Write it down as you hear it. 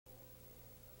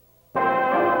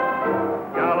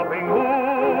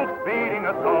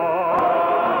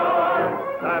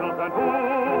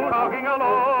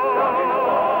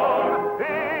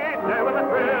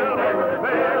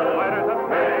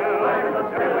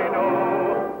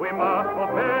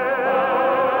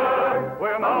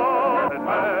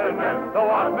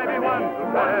but maybe 1 to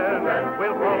 10.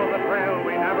 We'll follow the trail,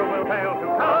 we never will fail to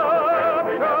capture.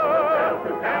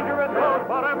 Dangerous road,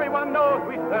 but everyone knows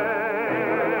we say.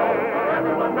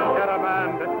 Get a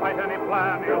man, despite any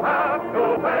plan, you'll have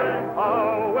to pay.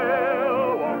 Our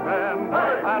will won't bend,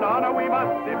 and honor we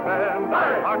must defend.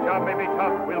 Our job may be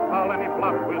tough, we'll call any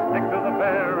bluff, we'll stick to the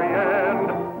very end.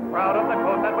 Proud of the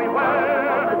coat that we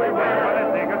wear, but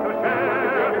it's eager to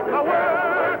share the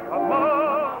work of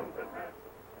mountain men.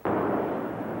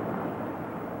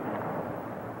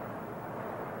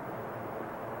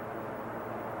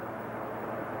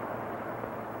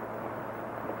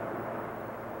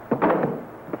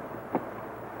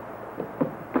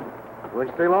 Will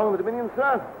you stay long in the Dominion,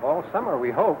 sir? All summer, we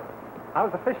hope.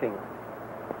 How's the fishing?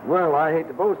 Well, I hate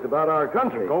to boast about our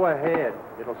country. Go ahead.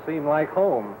 It'll seem like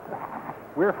home.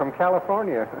 We're from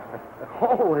California.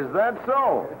 Oh, is that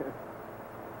so?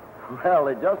 Well,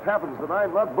 it just happens that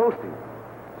I'm not boasting.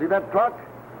 See that truck?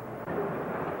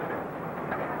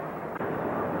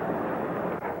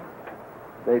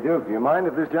 Say, Duke, do you mind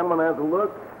if this gentleman has a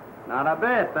look? Not a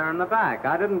bit. They're in the back.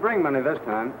 I didn't bring many this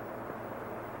time.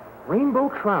 Rainbow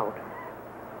trout.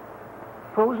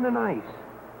 Frozen in ice.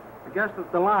 I guess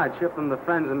that the lodge shipped them to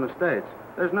friends in the States.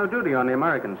 There's no duty on the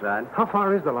American side. How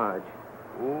far is the lodge?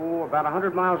 Oh, about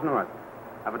 100 miles north.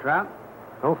 Have a trout?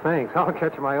 Oh, thanks. I'll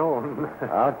catch my own.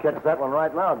 I'll catch that one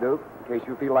right now, Duke, in case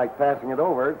you feel like passing it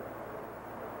over.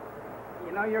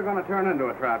 You know you're going to turn into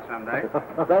a trout someday.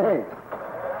 Thanks.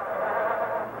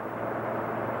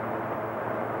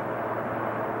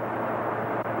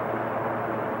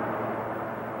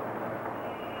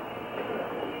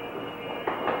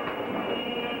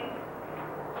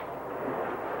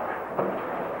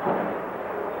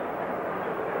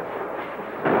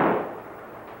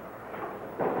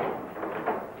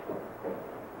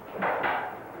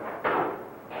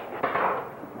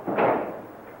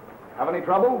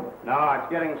 Trouble? No, it's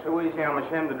getting so easy I'm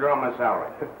ashamed to draw my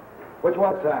salary. Which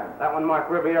one, sir? That one marked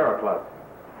Riviera Club.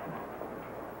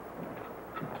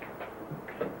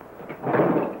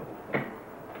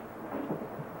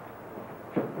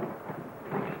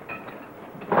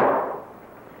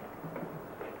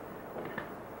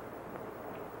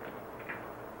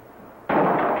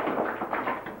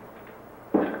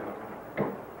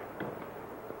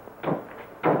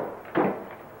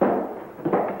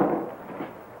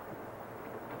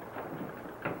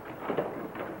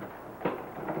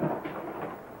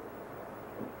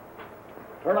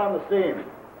 Turn on the steam.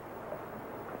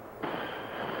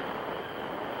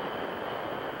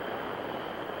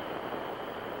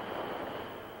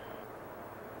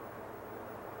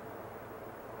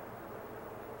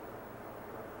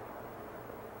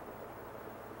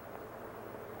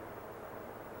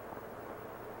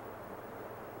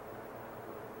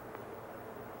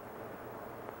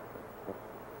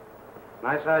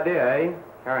 Nice idea, eh?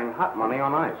 Carrying hot money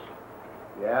on ice.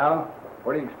 Yeah?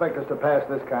 Where do you expect us to pass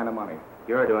this kind of money?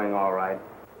 You're doing all right.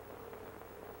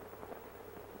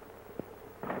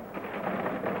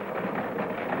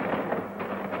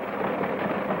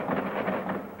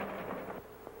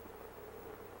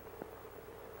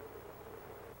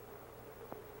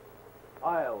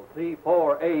 Aisle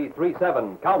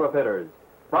C4A37, counterfeiters.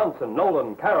 Bronson,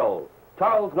 Nolan, Carroll.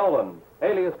 Charles Nolan,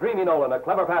 alias Dreamy Nolan, a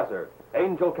clever passer.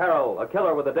 Angel Carroll, a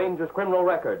killer with a dangerous criminal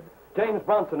record. James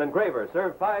Bronson, engraver,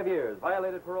 served 5 years,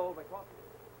 violated parole by crossing...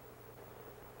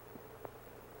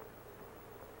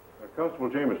 Constable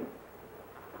Jameson,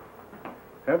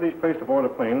 have these placed aboard a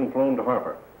plane and flown to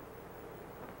Harper.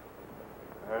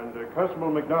 And Constable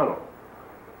McDonald.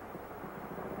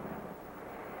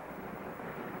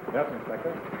 Yes,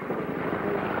 Inspector.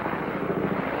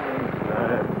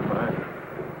 Fine.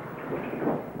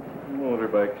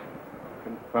 Motorbikes.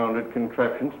 Confounded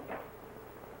contraptions.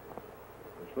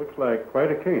 This looks like quite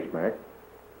a case, Mac.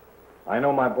 I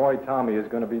know my boy Tommy is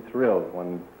going to be thrilled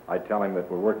when I tell him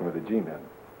that we're working with the G-men.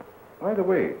 By the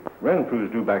way, Renfrew's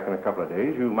due back in a couple of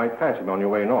days. You might pass him on your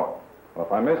way north. Well,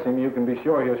 if I miss him, you can be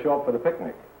sure he'll show up for the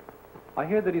picnic. I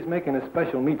hear that he's making a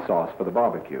special meat sauce for the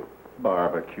barbecue.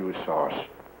 Barbecue sauce.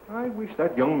 I wish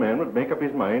that young man would make up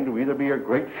his mind to either be a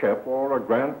great chef or a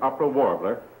grand opera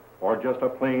warbler or just a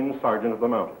plain sergeant of the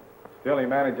mountain. Still, he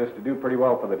manages to do pretty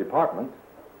well for the department.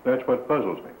 That's what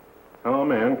puzzles me. How a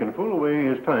man can fool away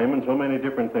his time in so many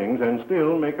different things and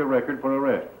still make a record for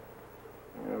arrest.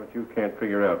 Yeah, but you can't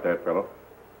figure out that fellow.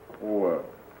 Oh,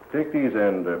 take these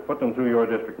and put them through your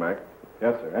district, Mac.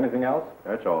 Yes, sir. Anything else?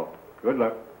 That's all. Good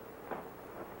luck.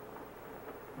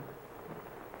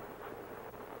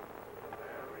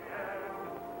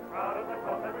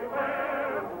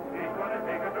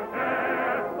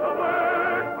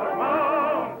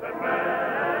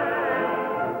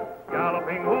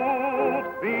 Galloping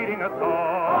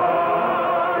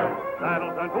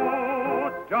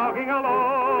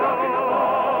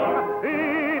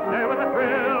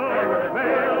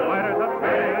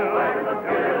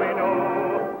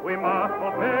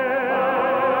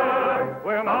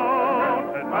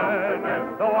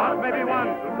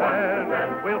send.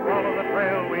 We'll follow the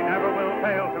trail, we never will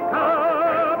fail to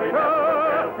capture.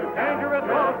 Dangerous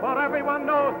road, but everyone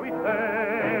knows we say.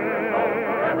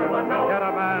 Get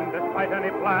a man, despite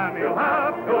any plan, he'll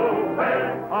have to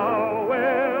win. Our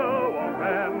will won't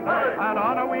bend, and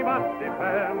honor we must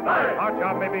defend. Our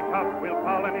job may be tough, we'll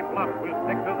call any bluff, we'll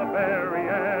stick to the very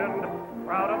end.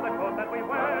 Proud of the coat that we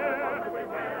wear,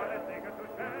 but it's eager to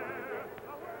share.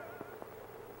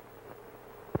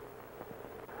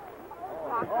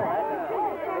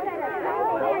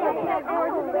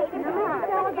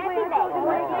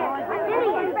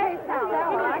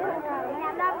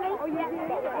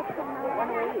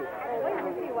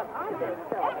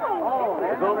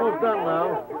 It's almost done now.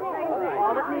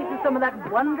 All it needs is some of that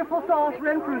wonderful sauce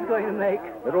Renfrew's going to make.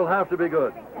 It'll have to be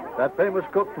good. That famous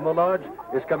cook from the lodge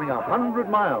is coming 100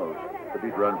 miles to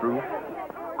beat Renfrew.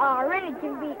 Oh, Rennie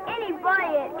can beat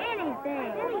anybody at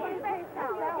anything. Isn't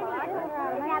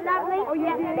that lovely? Oh,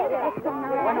 yes, it is. I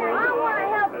want to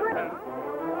help Rennie.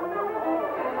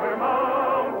 We're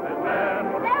mountain men.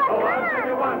 So long as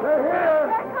you want to hear,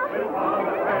 we'll follow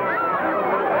the trail.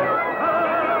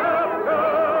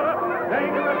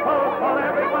 Dangerous post, but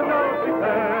everyone knows we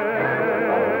say.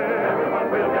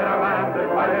 We'll get our man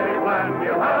despite any plan.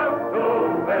 You'll have to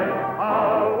pay.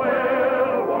 Our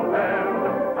will won't bend,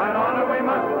 and honor we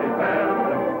must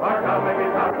defend. Our job may be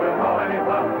tough, we'll call any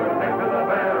bluff, we'll stick to the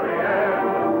very end.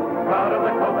 Proud of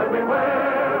the coat that we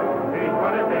wear, each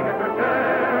one is eager to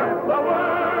share the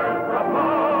words of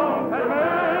mountain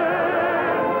men.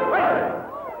 Hey!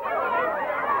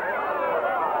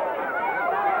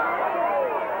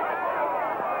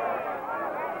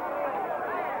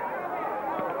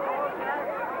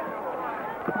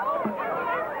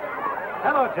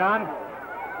 Hello, John.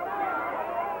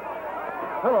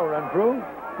 Hello, Renfrew.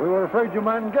 We were afraid you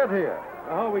mightn't get here.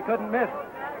 Oh, we couldn't miss.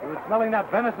 We were smelling that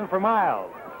venison for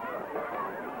miles.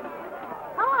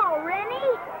 Hello,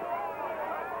 Rennie.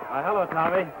 Hello,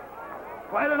 Tommy.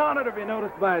 Quite an honor to be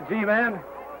noticed by a G-man.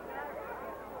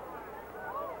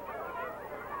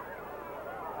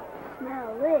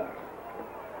 Smell this.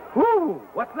 Whoo!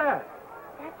 What's that?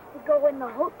 That's to go in the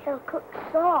hotel cook's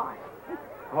sauce.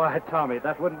 Why, Tommy,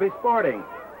 that wouldn't be sporting.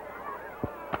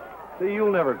 See,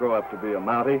 you'll never grow up to be a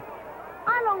Mountie.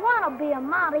 I don't want to be a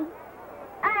Mountie.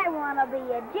 I want to be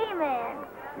a G-man.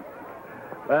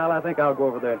 Well, I think I'll go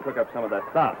over there and cook up some of that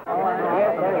sauce. Oh,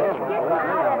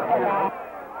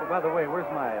 by the way,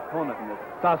 where's my opponent in this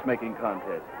sauce-making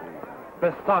contest?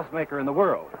 The best sauce maker in the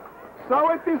world. So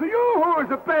it is you who is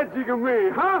badging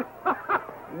me, huh?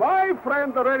 My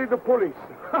friend already the police.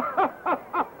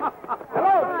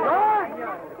 Hello, George.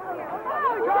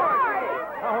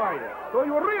 How are you? So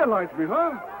you realize me,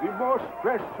 huh? The most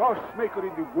best sauce maker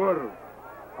in the world.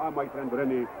 Ah, my friend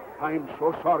Rennie, I'm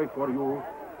so sorry for you.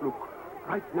 Look,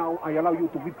 right now I allow you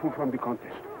to withdraw from the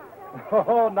contest.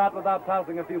 Oh, not without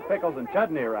tossing a few pickles and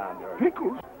chutney around here.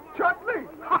 Pickles? Chutney?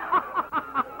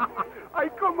 I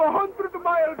come 100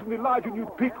 miles in the lodge and you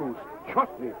pickles.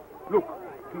 Chutney. Look,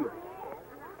 here.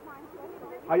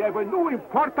 I have a new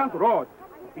important rod.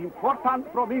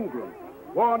 Important from England.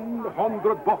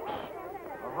 $100. Oh,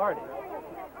 Hardy.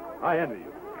 I envy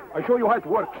you. I show you how it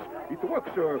works. It works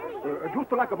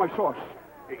just like my sauce.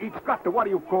 It's got what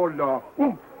you call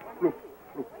oomph. Look.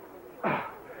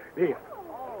 There.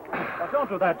 Now, don't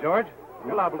do that, George.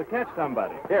 You're liable to catch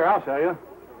somebody. Here, I'll show you.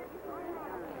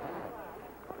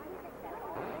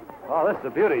 Oh, this is a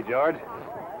beauty, George.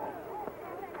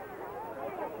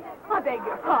 I beg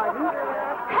your pardon.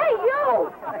 Hey,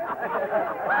 you!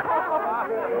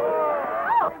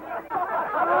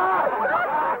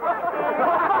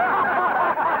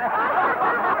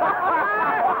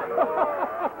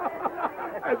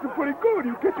 That's pretty good.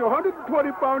 You catch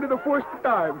 120 pounds in the first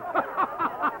time.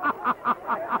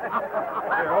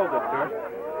 Here, hold it, George.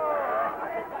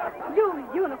 You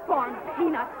uniformed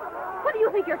peanut. What do you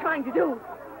think you're trying to do?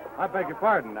 I beg your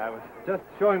pardon. I was just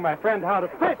showing my friend how to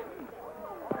fish.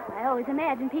 I always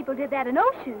imagined people did that in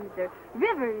oceans or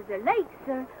rivers or lakes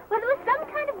or, well, there was some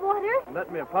kind of water.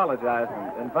 Let me apologize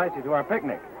and invite you to our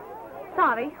picnic.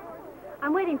 Sorry.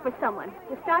 I'm waiting for someone.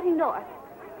 We're starting north.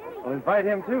 Well, invite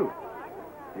him, too.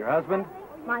 Your husband?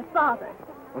 My father.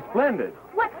 Well, splendid.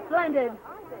 What's splendid?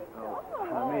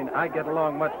 I mean, I get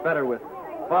along much better with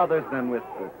fathers than with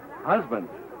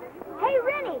husbands. Hey,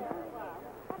 Rennie.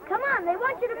 Come on, they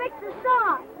want you to mix the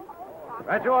sauce.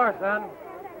 Right you are, son.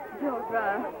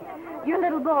 Your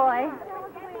little boy.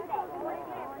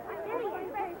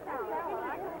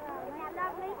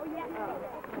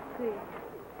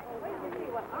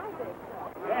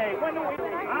 Hey, when do we eat?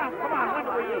 Come on, when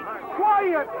do we eat?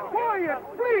 Quiet,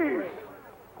 please.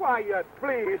 Quiet,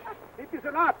 please. It is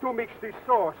an art to mix this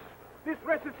sauce. This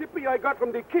recipe I got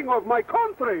from the king of my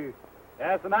country.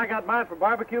 Yes, and I got mine from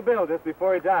Barbecue Bill just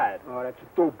before he died. Oh, that's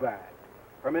too bad.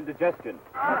 From indigestion.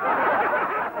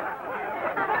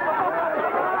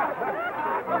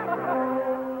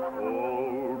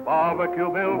 Old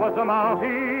Barbecue Bill was a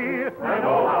Mountie. I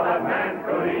know how that man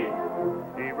could eat.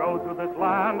 He rode through this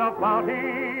land of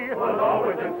bounty. Was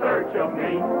always in search of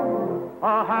meat.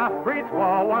 A half-breed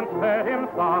squaw once fed him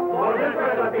sauce. For this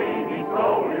recipe he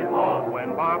sold his horse.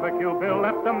 When Barbecue Bill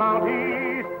left the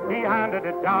Mounties, he handed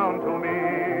it down to me.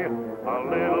 A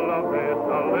little of this,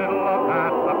 a little of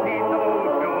that, a piece of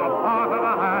old shoe, a part of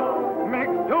a hat.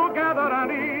 Mix together and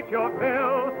eat your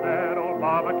fill, said old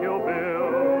Barbecue Bill.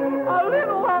 A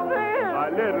little of this.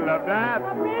 A little of that,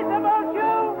 A piece of old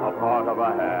shoe. a part of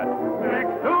a hat. Mix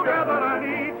together and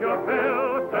eat your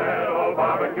fill, said old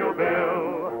Barbecue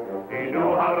Bill. He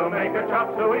knew how to make a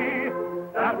chop suey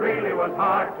that really was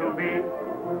hard to beat.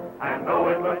 And though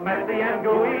it was messy and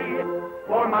gooey,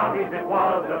 for Mounties it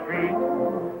was a treat.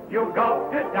 You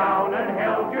gulped it down and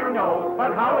held your nose,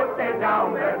 but how it stayed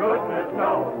down there, goodness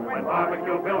knows. When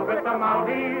Barbecue Bill with the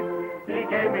Mounties, he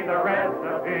gave me the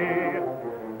recipe.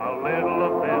 A little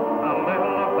of this, a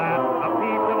little of that, a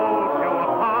piece of old shoe, a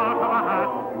part of a hat.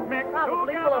 Mix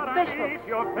Probably full of together fish and hooks. eat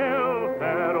your fill,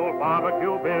 said old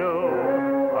Barbecue Bill.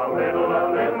 A little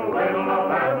of this, little of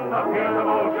that, a piece of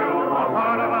old shoe, a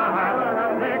part of a hat.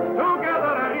 Mix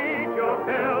together and eat your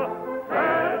fill,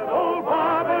 said old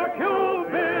Barbecue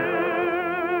Bill.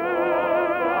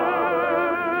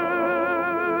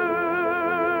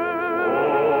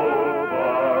 Old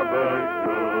Barbecue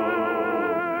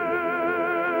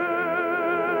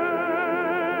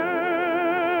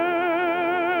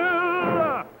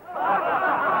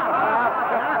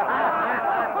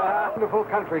Wonderful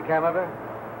country, Canada.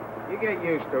 You get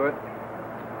used to it.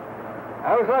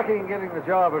 I was lucky in getting the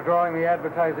job of drawing the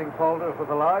advertising folder for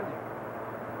the lodge.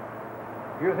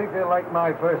 Do you think they'll like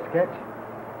my first sketch?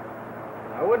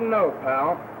 I wouldn't know,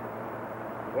 pal.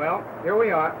 Well, here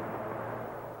we are.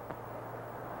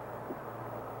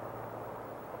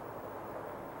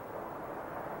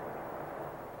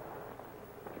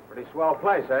 Pretty swell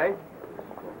place, eh?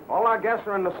 All our guests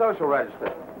are in the social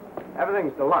register.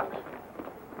 Everything's deluxe.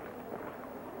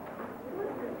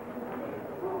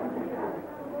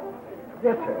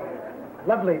 Yes, sir.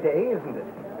 Lovely day, isn't it?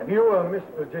 Have you Miss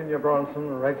Virginia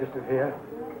Bronson registered here?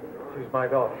 She's my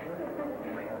daughter.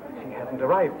 She hasn't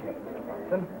arrived yet,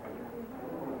 Bronson.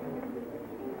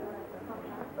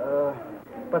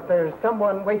 But there's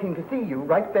someone waiting to see you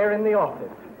right there in the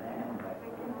office.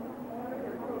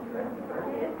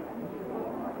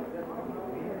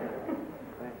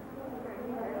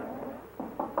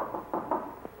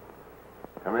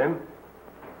 Come in.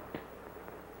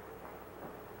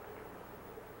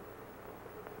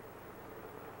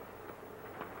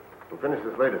 We'll finish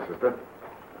this later, sister.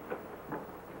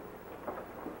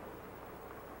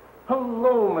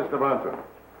 Hello, Mr. Bronson.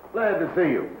 Glad to see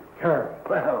you. Herman.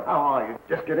 Well, how are you?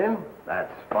 Just get in?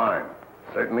 That's fine.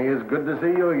 Certainly is good to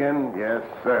see you again. Yes,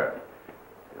 sir.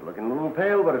 You're looking a little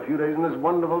pale, but a few days in this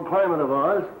wonderful climate of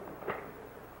ours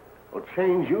will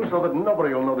change you so that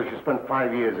nobody will notice you spent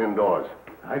 5 years indoors.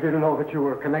 I didn't know that you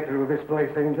were connected with this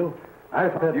place, Angel. I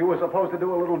thought You were supposed to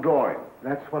do a little drawing.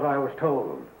 That's what I was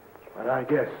told. But I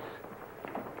guess...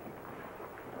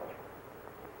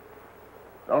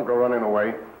 Don't go running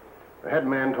away. The head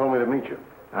man told me to meet you.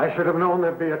 I should have known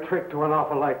there'd be a trick to an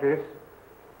offer like this.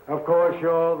 Of course,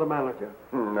 you're the manager.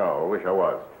 No, I wish I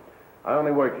was. I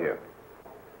only work here.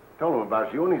 Told him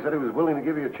about you, and he said he was willing to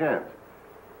give you a chance.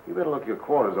 You better look your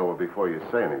quarters over before you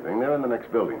say anything. They're in the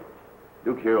next building.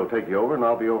 Duke here will take you over, and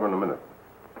I'll be over in a minute.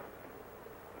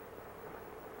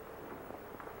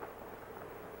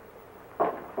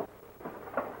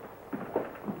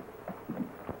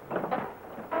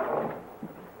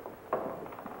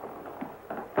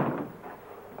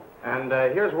 And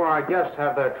here's where our guests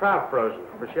have their trout frozen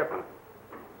for shipping.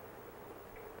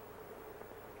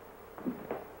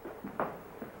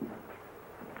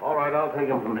 All right, I'll take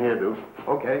him from here, Duke.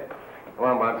 Okay. Come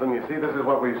on, Bronson. You see, this is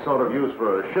what we sort of use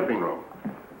for a shipping room.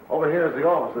 Over here is the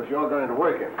office that you're going to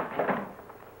work in.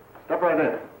 Step right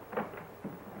in.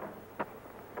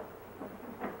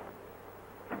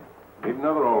 Meet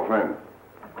another old friend.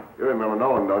 You remember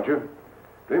Nolan, don't you?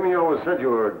 Dreamy always said you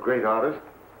were a great artist.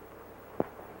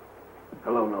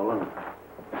 Hello, Nolan.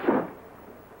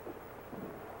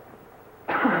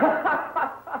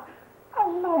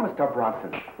 Hello, Mr.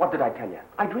 Bronson. What did I tell you?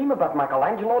 I dream about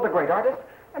Michelangelo, the great artist,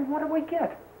 and what do we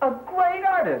get? A great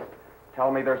artist.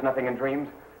 Tell me there's nothing in dreams.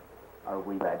 Are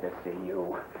we glad to see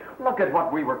you? Look at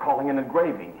what we were calling an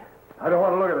engraving. I don't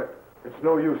want to look at it. It's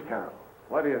no use, Carol.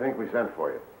 Why do you think we sent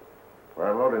for you?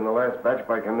 We're unloading the last batch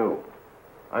by canoe.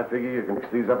 I figure you can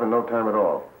fix these up in no time at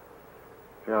all.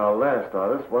 See, our last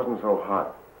artist wasn't so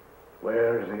hot.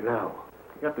 Where is he now?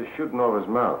 He got the shooting over his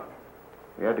mouth.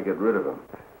 We had to get rid of him.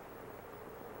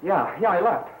 Yeah, he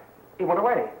left. He went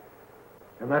away.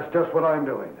 And that's just what I'm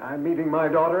doing. I'm meeting my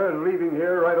daughter and leaving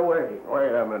here right away.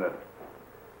 Wait a minute.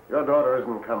 Your daughter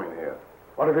isn't coming here.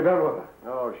 What have you done with her?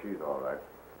 Oh, she's all right.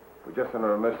 We just sent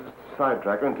her a message to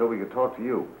sidetrack her until we could talk to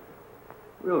you.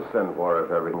 We'll send for her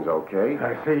if everything's okay.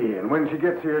 I see. And when she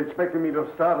gets here expecting me to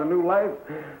start a new life,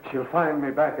 she'll find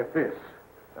me back at this.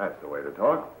 That's the way to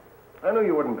talk. I knew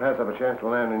you wouldn't pass up a chance to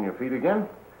land on your feet again.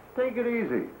 Take it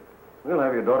easy. We'll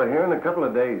have your daughter here in a couple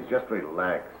of days. Just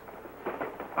relax.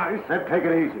 I said take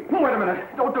it easy. Wait a minute.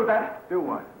 Don't do that. Do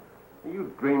what? Are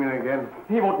you dreaming again?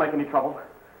 He won't make any trouble.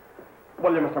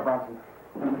 Will you, Mr. Bronson?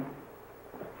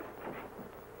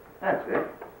 That's it.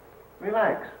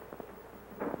 Relax.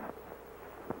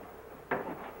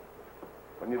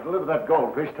 When you deliver that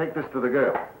goldfish, take this to the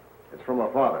girl. It's from her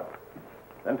father.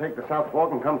 Then take the South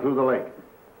Fork and come through the lake.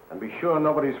 And be sure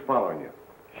nobody's following you.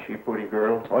 She pretty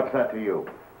girl. What's that to you?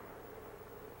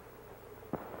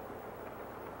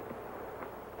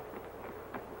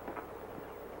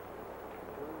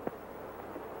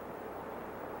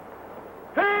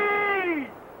 Hey!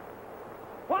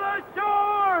 Pull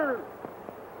ashore!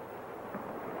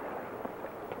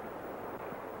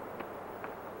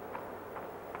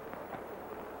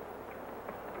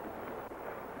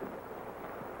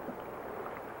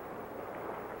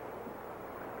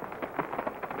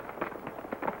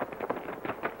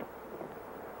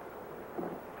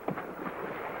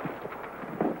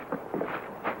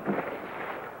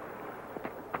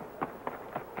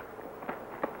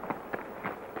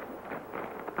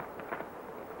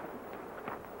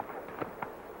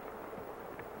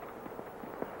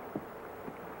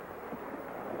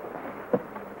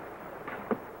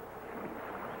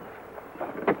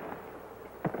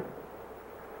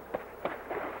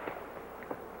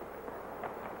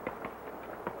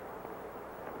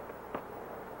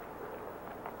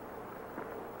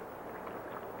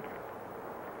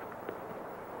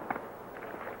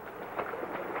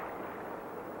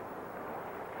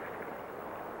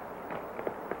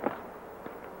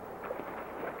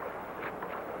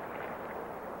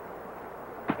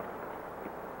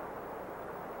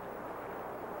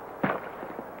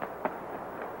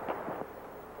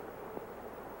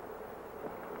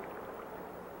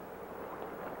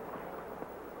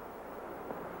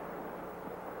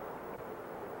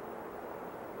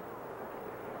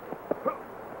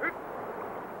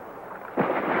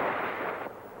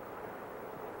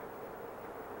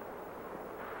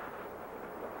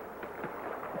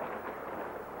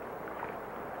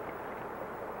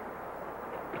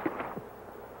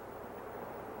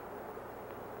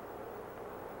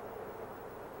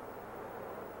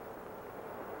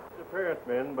 Apparent,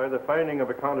 men, by the finding of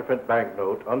a counterfeit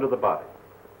banknote under the body,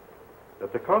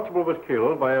 that the constable was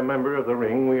killed by a member of the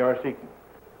ring we are seeking.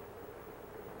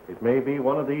 It may be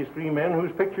one of these three men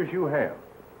whose pictures you have,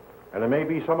 and it may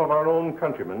be some of our own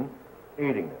countrymen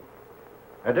aiding them.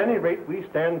 At any rate, we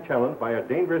stand challenged by a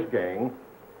dangerous gang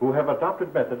who have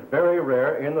adopted methods very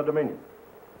rare in the Dominion.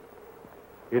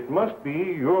 It must be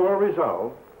your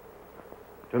resolve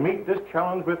to meet this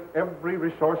challenge with every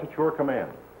resource at your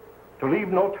command, to leave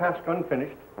no task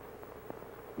unfinished,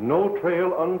 no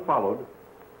trail unfollowed,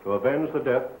 to avenge the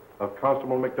death of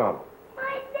Constable McDonald.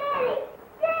 My daddy!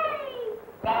 Daddy!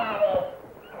 Daddy!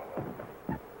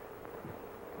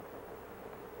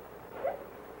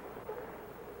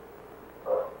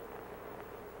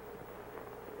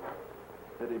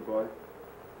 Steady, boy.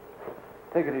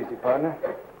 Take it easy, partner.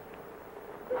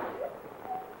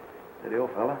 Steady,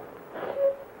 old fella.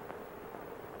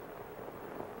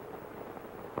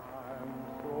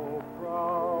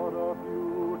 Proud of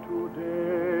you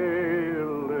today,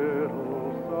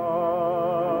 little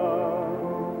son,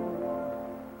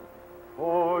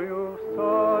 for you've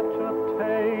such a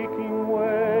taking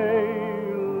way,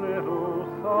 little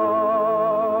son,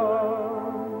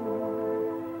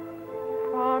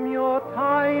 from your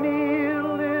tiny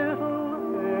little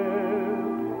head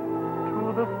to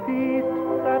the feet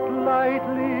that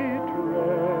lightly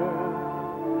tread,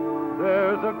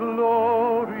 there's a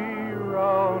glory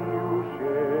round you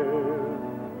shed,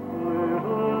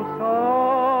 little son.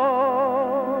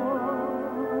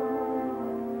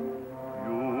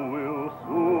 You will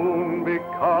soon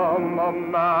become a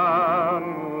man,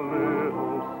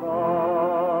 little son.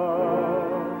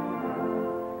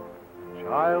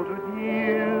 Childhood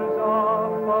years are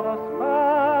but a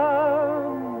span,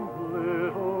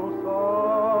 little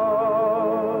son.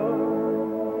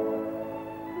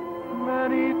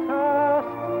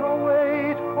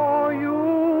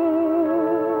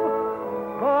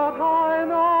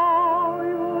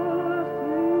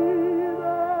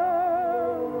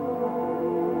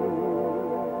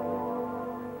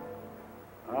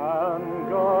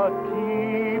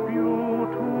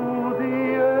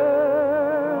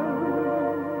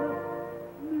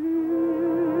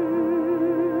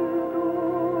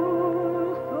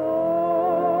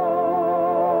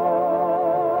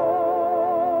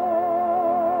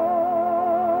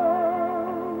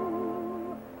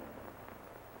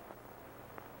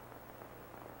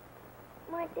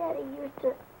 My daddy used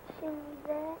to sing me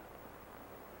that.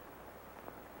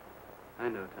 I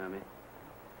know, Tommy.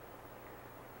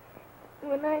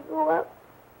 When I grow up,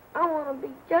 I want to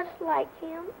be just like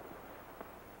him.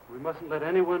 We mustn't let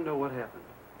anyone know what happened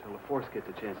until the force gets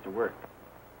a chance to work.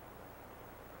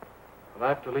 Well, I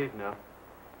have to leave now.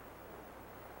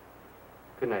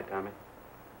 Good night, Tommy.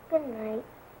 Good night.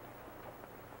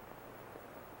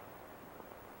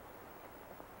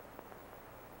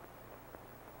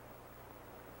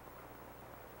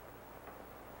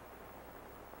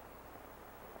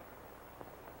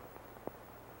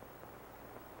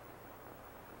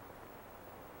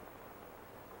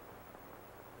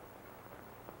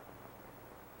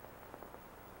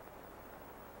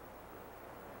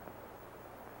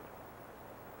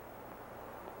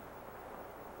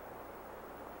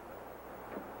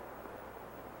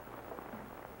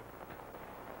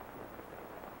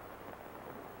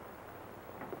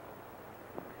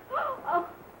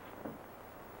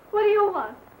 What do you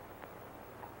want?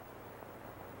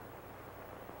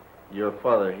 Your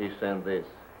father, he sent this.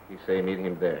 He say meet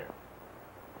him there.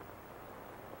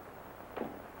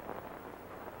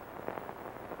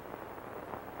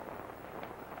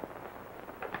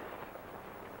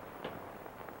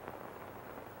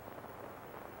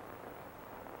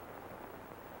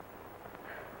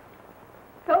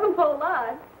 Told him full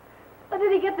lot. But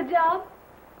did he get the job?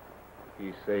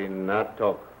 He say not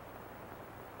talk.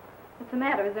 What's the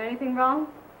matter? Is there anything wrong?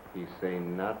 He say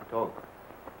not talk.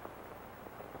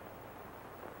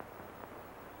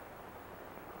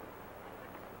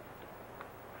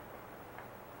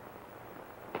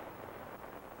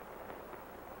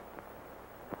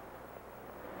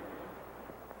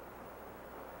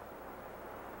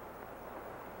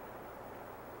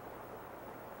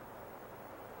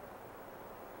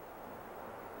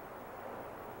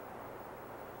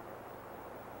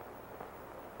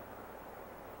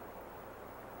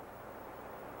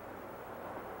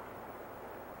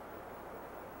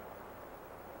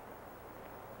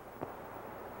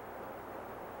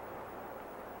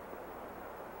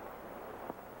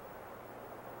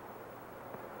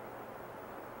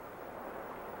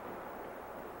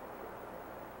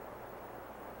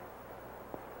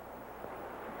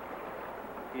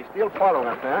 He's still following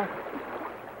us, huh?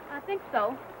 I think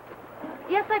so.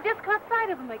 Yes, I just caught sight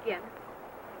of him again.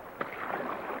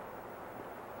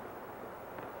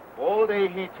 All day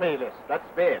he trail us. That's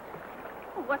bad.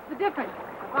 Well, what's the difference?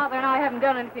 My father and I haven't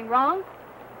done anything wrong.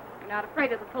 We're not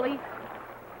afraid of the police.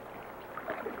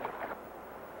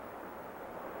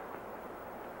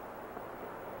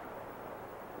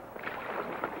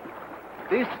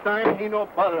 This time he no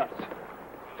bother us.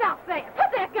 Stop there!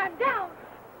 Put that gun down!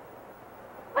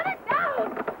 Put it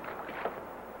down!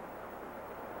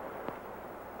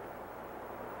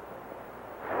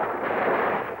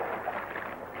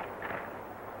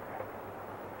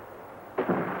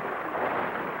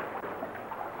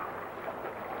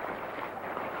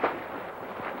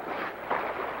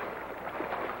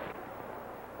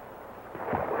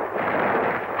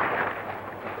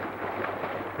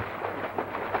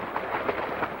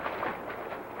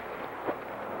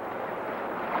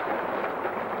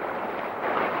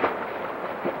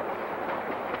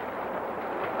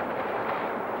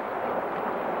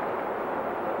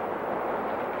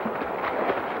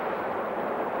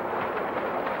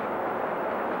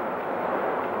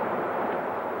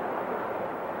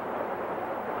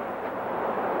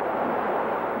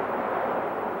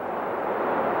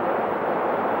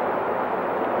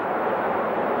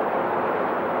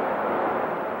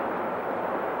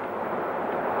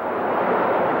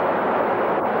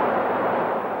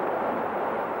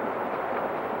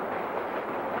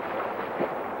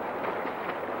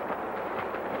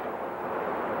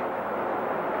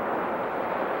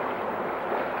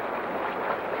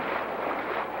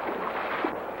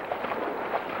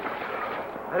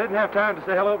 I didn't have time to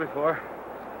say hello before.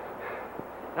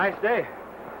 Nice day.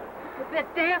 A bit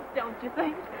damp, don't you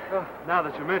think? Well, now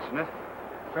that you mention it,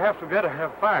 perhaps we better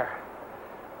have fire.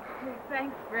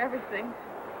 Thanks for everything.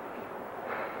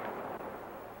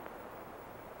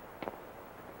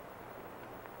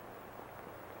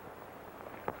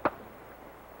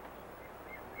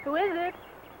 Who is it?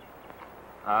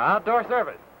 Outdoor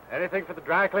service. Anything for the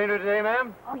dry cleaner today,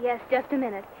 ma'am? Oh, yes, just a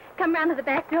minute. Come round to the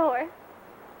back door.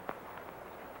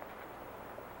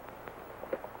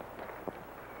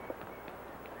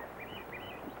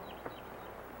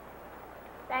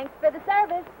 Thanks for the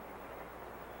service.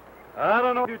 I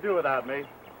don't know what you'd do without me.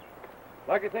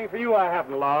 Lucky thing for you I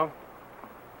happened along.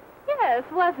 Yes,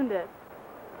 wasn't it?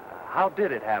 How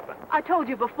did it happen? I told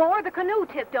you before, the canoe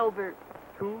tipped over.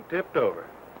 Who tipped over?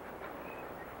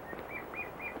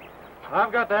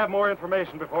 I've got to have more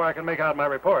information before I can make out my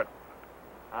report.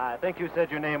 I think you said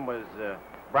your name was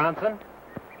Bronson?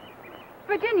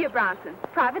 Virginia Bronson,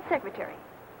 private secretary.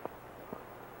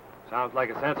 Sounds like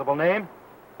a sensible name.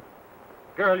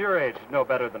 Girl your age should know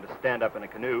better than to stand up in a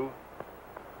canoe.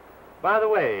 By the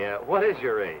way, what is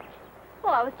your age?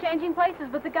 Well, I was changing places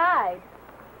with the guide.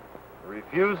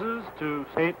 Refuses to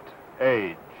state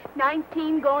age.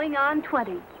 19 going on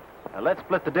 20. Now, let's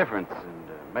split the difference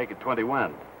and make it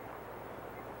 21.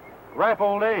 Ripe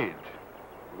old age.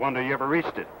 Wonder you ever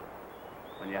reached it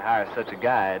when you hire such a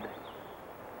guide.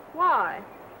 Why?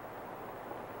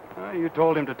 You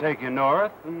told him to take you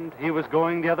north, and he was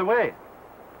going the other way.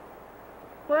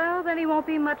 Well, then he won't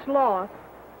be much loss.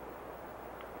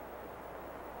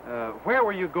 Where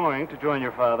were you going to join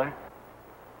your father?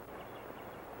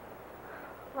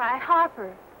 Why,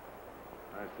 Harper.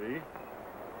 I see.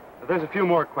 There's a few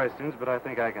more questions, but I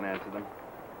think I can answer them.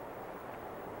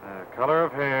 Color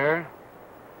of hair,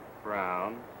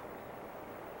 brown.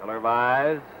 Color of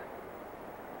eyes,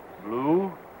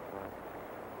 blue.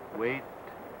 Weight,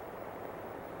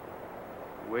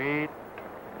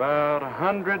 about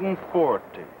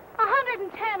 140.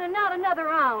 110 and not another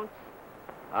ounce.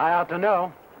 I ought to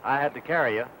know. I had to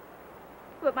carry you.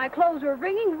 But my clothes were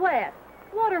wringing wet.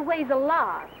 Water weighs a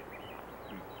lot.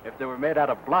 If they were made out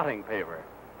of blotting paper,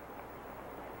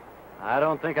 I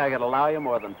don't think I could allow you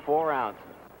more than 4 ounces.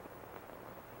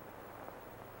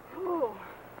 Oh.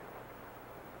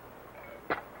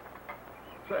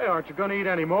 Say, aren't you going to eat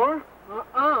any more?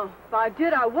 If I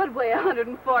did, I would weigh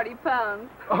 140 pounds.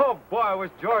 Oh, boy, I wish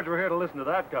George were here to listen to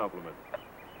that compliment.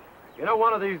 You know,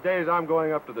 one of these days I'm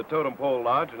going up to the Totem Pole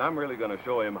Lodge, and I'm really going to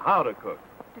show him how to cook.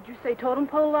 Did you say Totem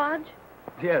Pole Lodge?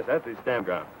 Yes, that's his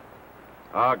campground.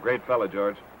 Ah, great fella,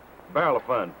 George. Barrel of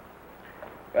fun.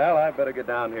 Well, I better get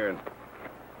down here and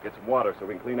get some water so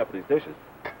we can clean up these dishes.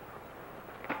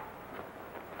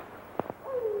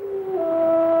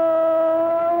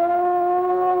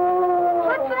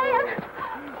 What's that?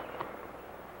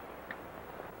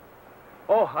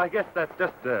 Oh, I guess that's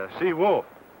just She-Wolf.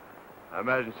 I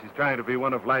imagine she's trying to be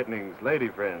one of Lightning's lady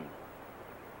friends.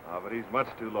 Oh, but he's much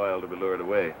too loyal to be lured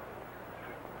away.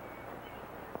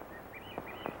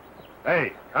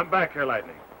 Hey, come back here,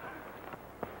 Lightning.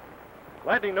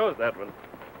 Lightning knows that one.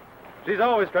 She's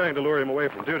always trying to lure him away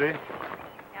from duty.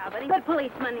 Yeah, but he's a good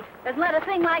policeman. He doesn't let a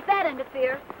thing like that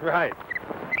interfere. Right.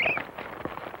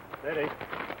 Steady.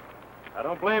 I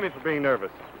don't blame you for being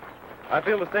nervous. I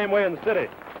feel the same way in the city.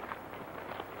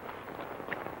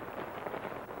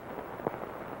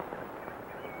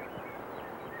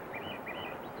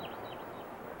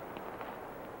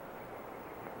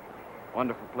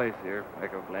 Wonderful place here,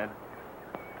 Echo Glen.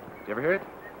 Did you ever hear it?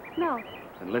 No.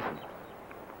 Then listen.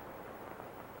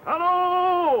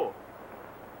 Hello!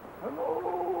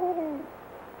 Hello!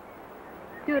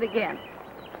 Do it again.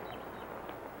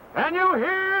 Can you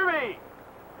hear me?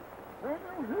 Can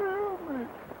you hear me?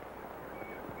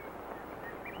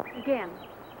 Again.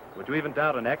 Would you even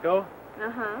doubt an echo?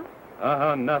 Uh-huh.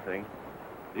 Uh-huh, nothing.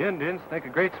 The Indians think a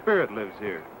great spirit lives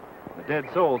here. The dead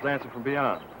souls answer from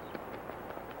beyond.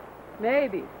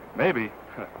 Maybe. Maybe.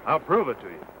 I'll prove it to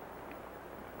you.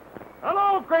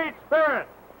 Hello, Great Spirit!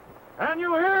 Can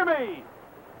you hear me?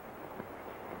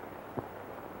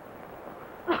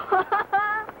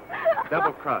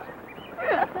 Double cross me.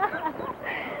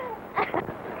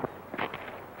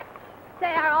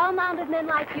 Say, are all mounted men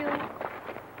like you?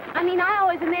 I mean, I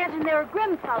always imagined they were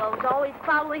grim fellows, always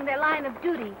following their line of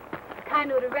duty. The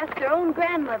kind who would arrest their own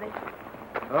grandmothers.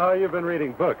 Oh, you've been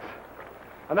reading books.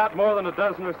 And not more than a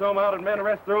dozen or so mounted men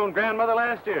arrested their own grandmother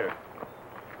last year.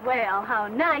 Well, how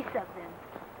nice of them.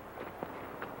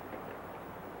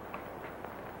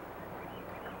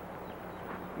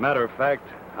 Matter of fact,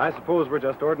 I suppose we're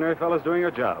just ordinary fellows doing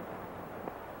our job.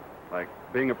 Like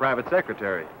being a private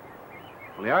secretary.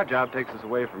 Only our job takes us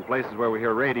away from places where we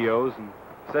hear radios and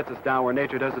sets us down where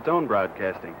nature does its own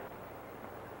broadcasting.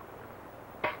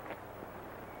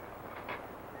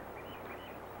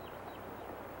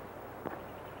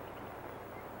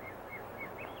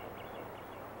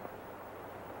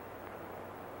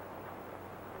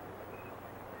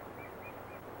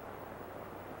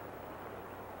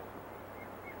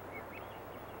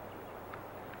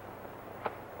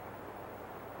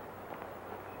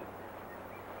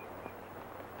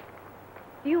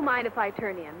 Do you mind if I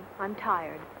turn in? I'm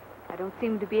tired. I don't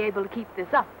seem to be able to keep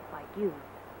this up like you.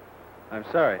 I'm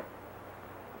sorry.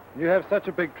 You have such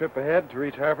a big trip ahead to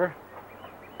reach Harper?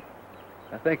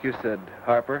 I think you said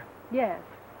Harper. Yes.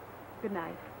 Good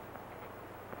night.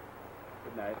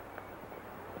 Good night.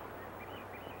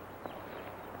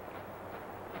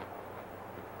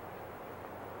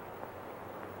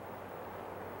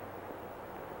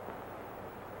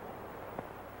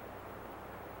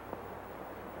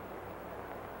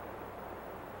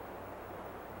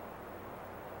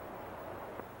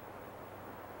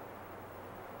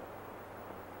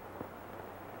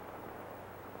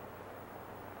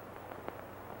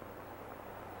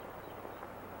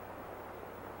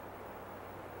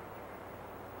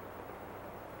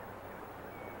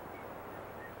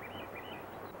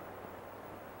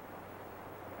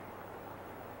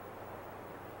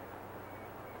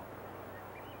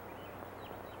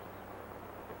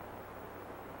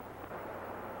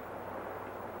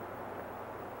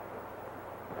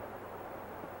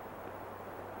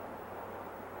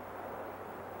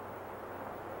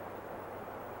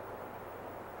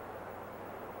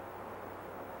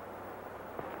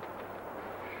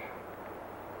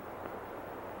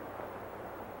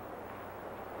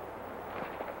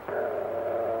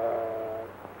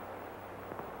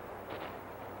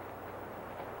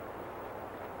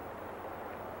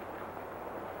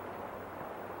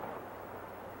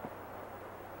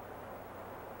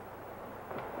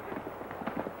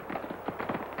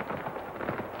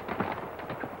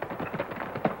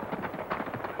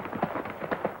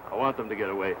 want them to get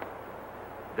away.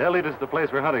 They'll lead us to the place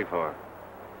we're hunting for.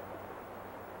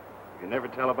 You can never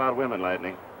tell about women,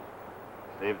 Lightning.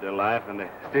 Save their life and they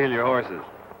steal your horses.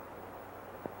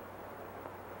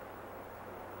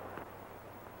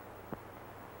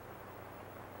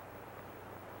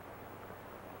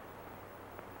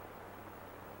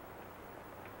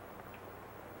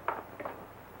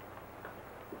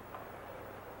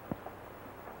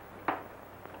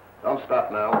 Don't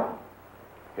stop now.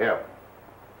 Here.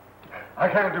 I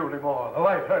can't do any more. The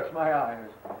light hurts my eyes.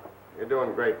 You're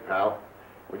doing great, pal.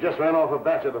 We just ran off a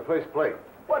batch of the first plate.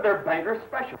 Well, they're bankers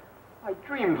special. I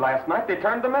dreamed last night they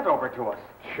turned the mint over to us.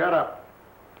 Shut up.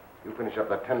 You finish up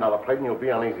that $10 plate and you'll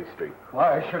be on Easy Street.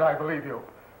 Why should I believe you?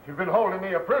 You've been holding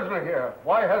me a prisoner here.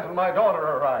 Why hasn't my daughter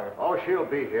arrived? Oh, she'll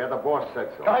be here. The boss said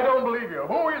so. I don't believe you.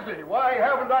 Who is he? Why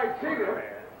haven't I seen him?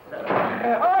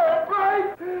 Oh,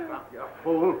 Frank! You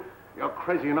fool. You're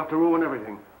crazy enough to ruin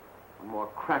everything. One more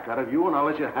crack out of you and I'll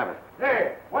let you have it.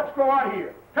 Hey, what's going on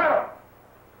here? Tell him.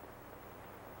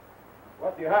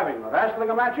 What you having,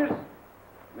 wrestling matches?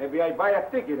 Maybe I buy a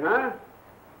ticket, huh?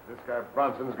 This guy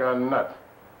Bronson's gone nuts.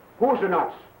 Who's the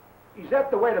nuts? Is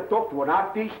that the way to talk to an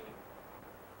artist?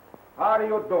 How do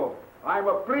you do? I'm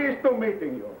pleased to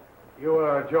meeting you. You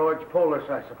are George Polis,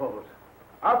 I suppose.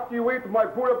 After you eat my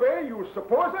bouillabaisse, you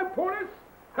suppose I'm Polis?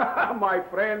 My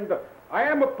friend, I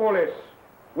am a Polis.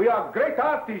 We are great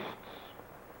artists.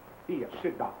 Here,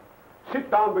 sit down. Sit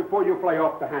down before you fly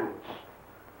off the handles.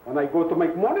 When I go to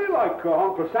make money like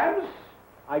Uncle Sam's,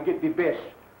 I get the best.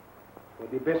 For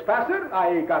the best passer,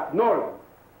 I got Nolan.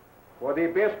 For the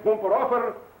best bumper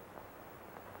offer,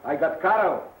 I got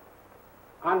Carl.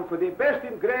 And for the best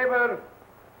engraver,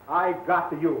 I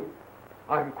got you.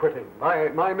 I'm quitting.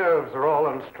 My nerves are all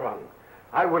unstrung.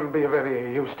 I wouldn't be of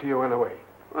any use to you anyway.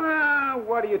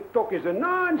 What you talk is a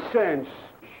nonsense.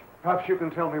 Perhaps you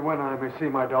can tell me when I may see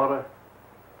my daughter.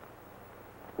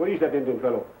 What is that Indian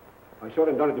fellow? I saw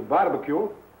him down at the barbecue.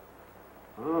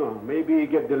 Maybe he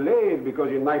get delayed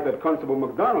because he knifed that Constable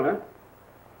McDonald, huh?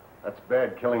 That's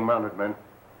bad, killing mounted men.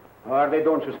 They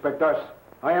don't suspect us.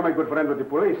 I am a good friend with the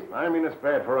police. I mean, it's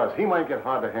bad for us. He might get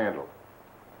hard to handle.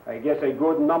 I guess a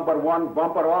good #1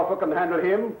 bumper offer can handle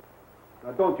him.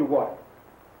 Now, don't you worry.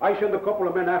 I send a couple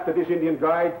of men after this Indian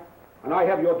guide, and I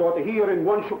have your daughter here in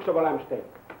 1 shooks of a lamb steak.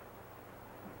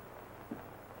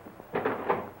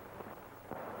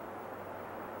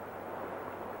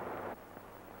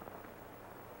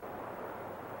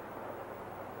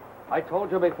 I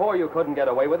told you before you couldn't get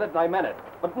away with it, and I meant it.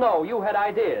 But no, you had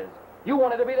ideas. You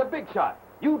wanted to be the big shot.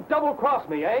 You double-crossed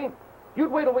me, eh? You'd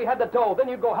wait till we had the dough, then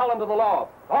you'd go howling to the law.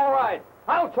 All right,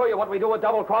 I'll show you what we do with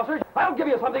double-crossers. I'll give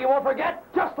you something you won't forget,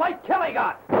 just like Kelly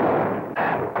got.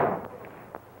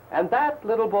 And that,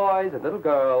 little boys and little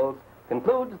girls,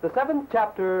 concludes the 7th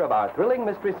chapter of our thrilling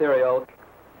mystery serial.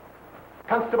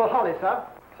 Constable Holly, sir.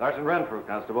 Sergeant Renfrew,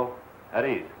 Constable. At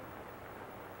ease.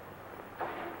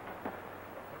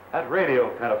 That radio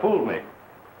kind of fooled me.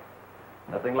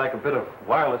 Nothing like a bit of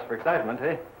wireless for excitement,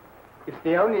 eh? It's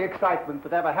the only excitement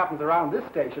that ever happens around this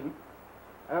station.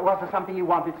 Was there something you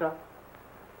wanted, sir?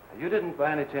 You didn't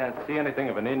by any chance see anything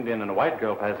of an Indian and a white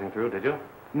girl passing through, did you?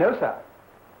 No, sir.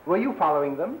 Were you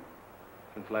following them?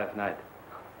 Since last night.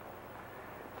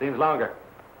 Seems longer.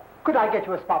 Could I get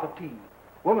you a spot of tea?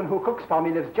 Woman who cooks for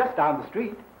me lives just down the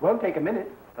street. Won't take a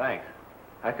minute. Thanks.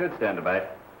 I could stand a bite.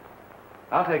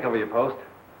 I'll take over your post.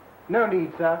 No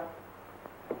need, sir.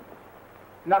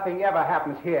 Nothing ever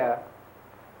happens here.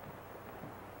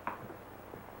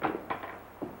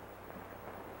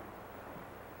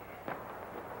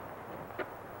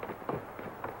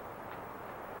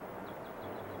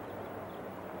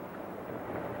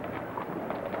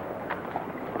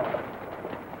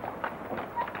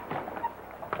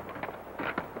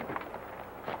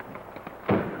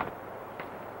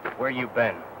 Where you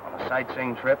been? On a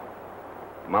sightseeing trip?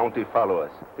 Mountie follow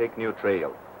us. Take new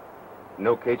trail.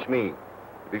 No catch me.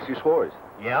 This is horse.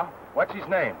 Yeah? What's his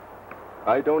name?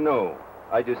 I don't know.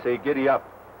 I just say giddy up.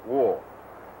 War.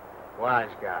 Wise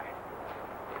guy.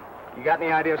 You got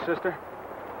any ideas, sister?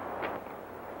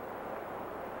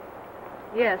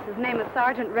 Yes, his name is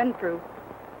Sergeant Renfrew.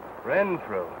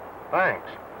 Renfrew. Thanks.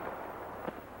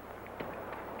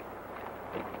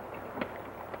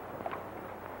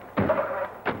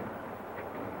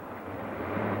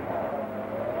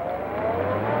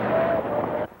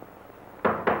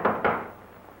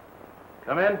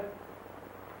 Come in.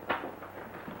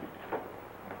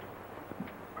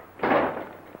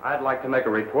 I'd like to make a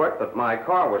report that my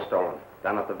car was stolen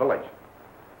down at the village.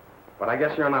 But I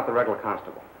guess you're not the regular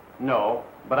constable. No,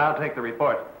 but I'll take the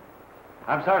report.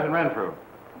 I'm Sergeant Renfrew.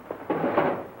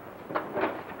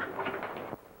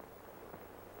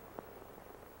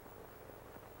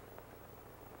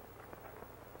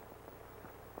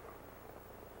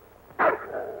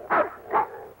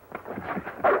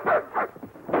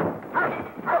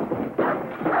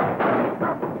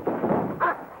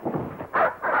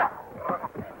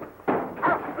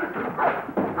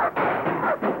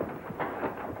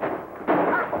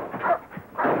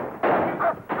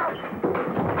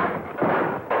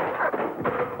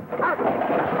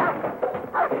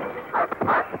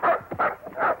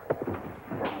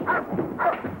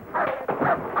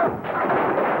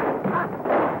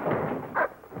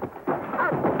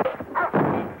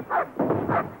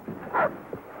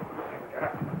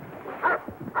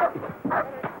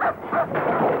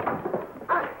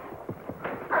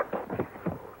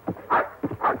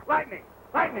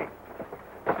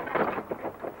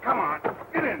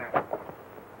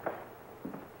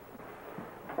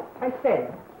 Say,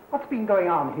 what's been going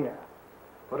on here?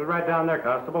 Put it right down there,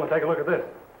 Constable, and take a look at this.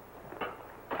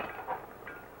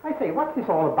 I say, what's this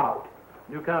all about?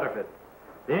 New counterfeit.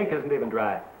 The ink isn't even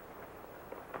dry.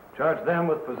 Charge them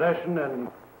with possession and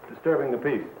disturbing the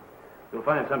peace. You'll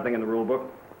find something in the rule book.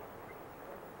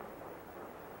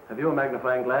 Have you a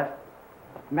magnifying glass?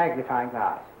 Magnifying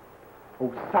glass.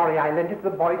 Oh, sorry, I lent it to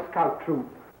the Boy Scout troop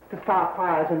to start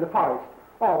fires in the forest,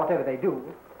 or whatever they do.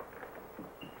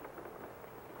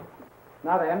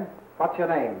 Now then, what's your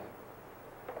names?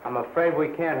 I'm afraid we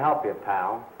can't help you,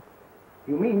 pal.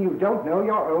 You mean you don't know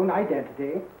your own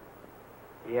identity?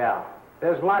 Yeah.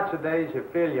 There's lots of days you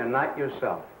feel you're not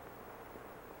yourself.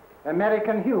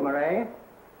 American humor, eh?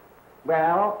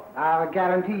 Well, I'll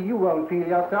guarantee you won't feel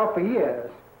yourself for years.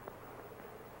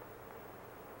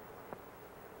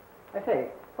 I say,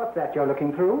 what's that you're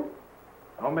looking through?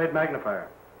 Homemade magnifier.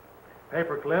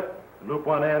 Paper clip, loop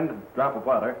one end, drop of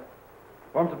water.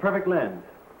 Forms a perfect lens.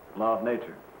 Law of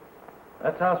nature.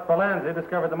 That's how Spallanzani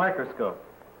discovered the microscope.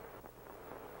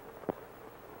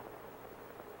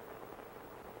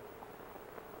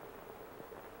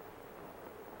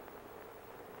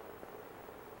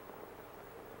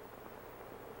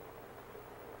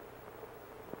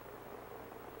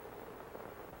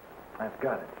 I've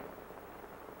got it.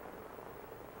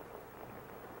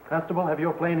 Constable, have you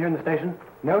a plane here in the station?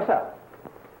 No, sir.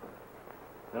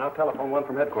 Then I'll telephone one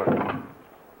from headquarters.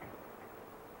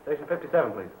 Station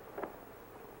 57, please.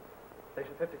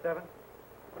 Station 57?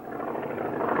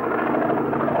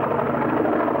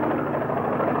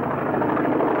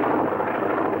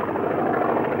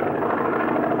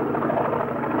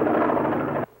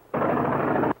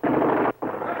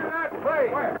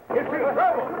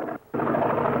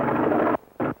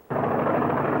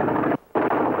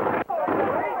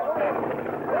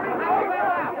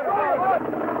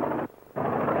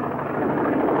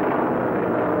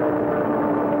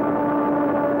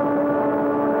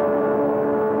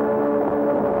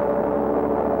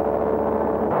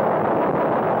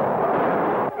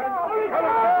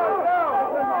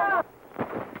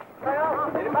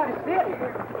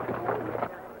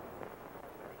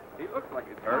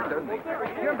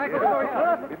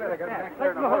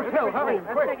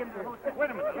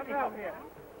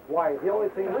 Why, the only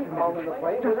thing we found in the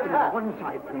plane was a hat. One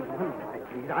side,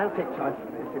 please. I'll take charge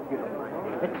of this if you don't mind.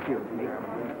 Excuse me.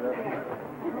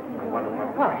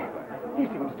 Why, he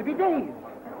seems to be dazed.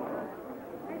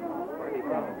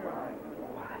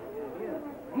 Why,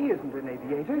 he isn't an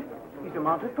aviator. He's a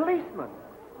mounted policeman.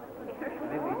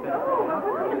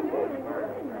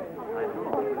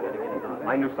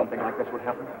 I knew something like this would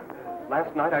happen.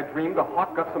 Last night I dreamed the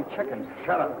hawk got some chickens.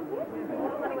 Shut up.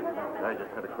 I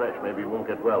just had a crash. Maybe he won't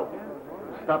get well.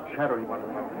 Stop chattering.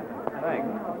 Thanks.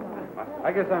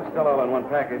 I guess I'm still all in one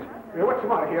package. What's the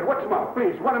matter here? What's the matter?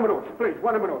 Please, 1 minute. Please,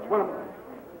 1 minute.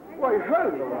 Why, hello,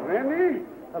 Randy.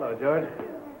 Hello, George.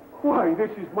 Why,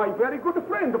 this is my very good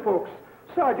friend, folks.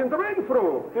 Sergeant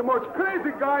Renfrew, the most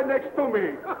crazy guy next to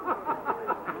me.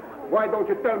 Why don't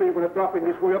you tell me you're going to drop in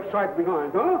this way upside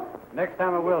behind, huh? Next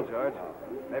time I will, George.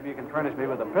 Maybe you can furnish me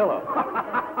with a pillow.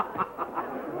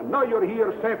 Now you're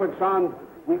here safe and sound,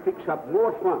 we fix up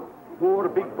more fun. More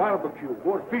big barbecue,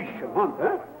 more fish and hunt,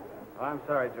 eh? Oh, I'm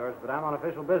sorry, George, but I'm on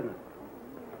official business.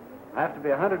 I have to be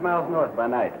 100 miles north by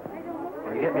night.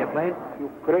 Will you get me a plane? You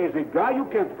crazy guy, you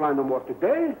can't fly no more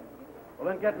today. Well,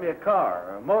 then get me a car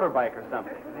or a motorbike or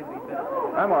something.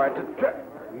 I'm all right.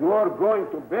 You're going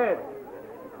to bed.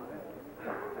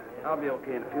 I'll be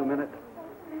okay in a few minutes.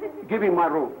 Give him my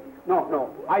room. No,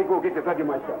 I go get it ready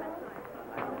myself.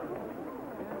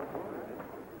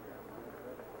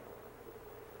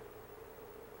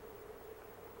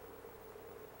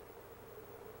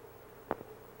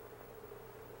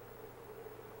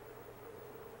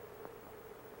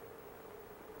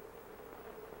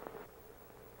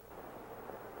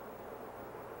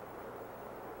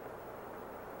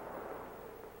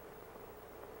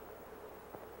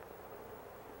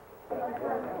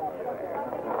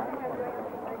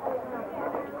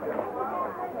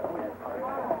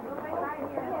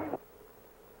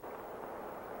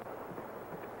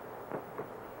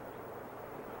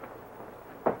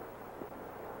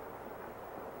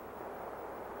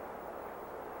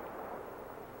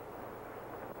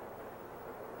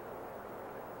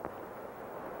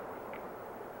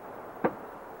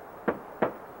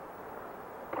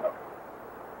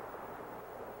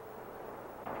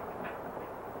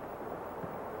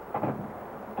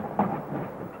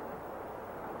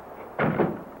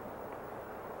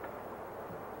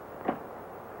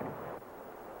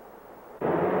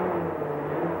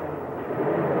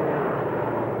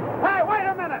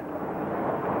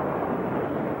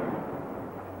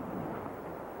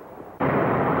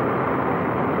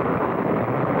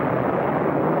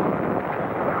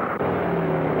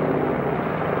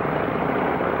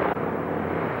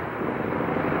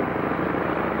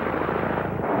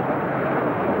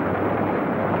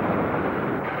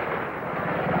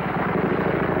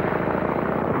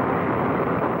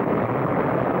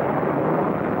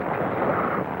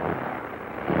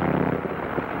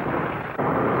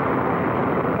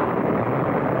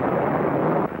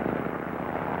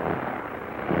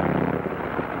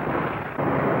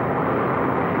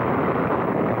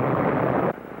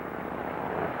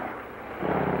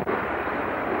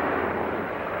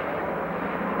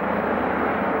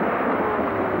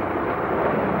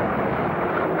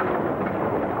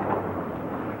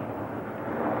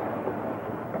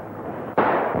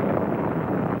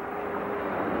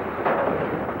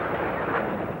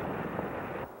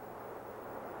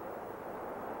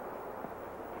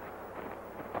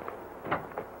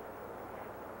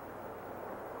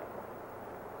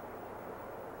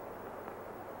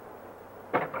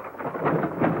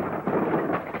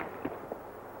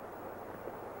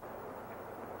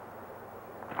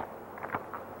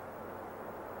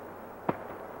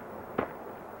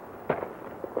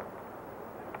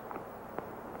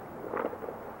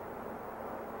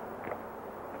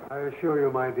 assure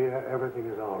you, my dear, everything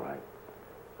is all right.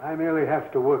 I merely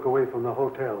have to work away from the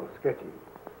hotel, sketching.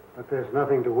 But there's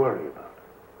nothing to worry about.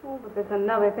 Oh, but there's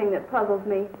another thing that puzzles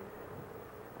me.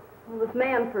 Well, this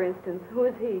man, for instance, who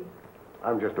is he?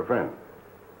 I'm just a friend.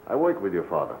 I work with your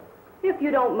father. If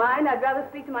you don't mind, I'd rather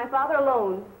speak to my father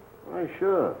alone. Why,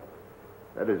 sure.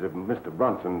 That is, if Mr.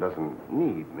 Bronson doesn't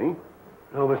need me.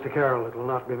 No, Mr. Carroll, it will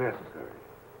not be necessary.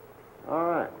 All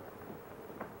right.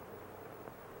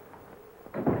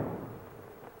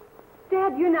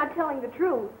 Dad, you're not telling the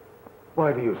truth.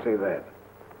 Why do you say that?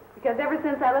 Because ever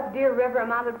since I left Deer River, a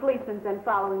mounted policeman's been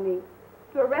following me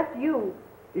to arrest you.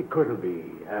 He couldn't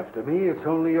be after me. It's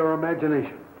only your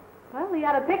imagination. Well, he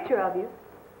had a picture of you.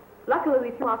 Luckily, we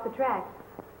threw him off the track.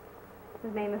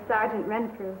 His name is Sergeant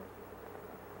Renfrew.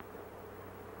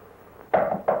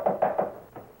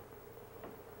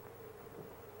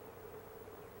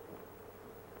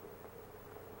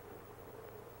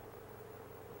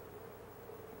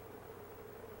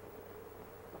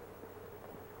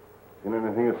 Seen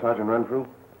anything of Sergeant Renfrew?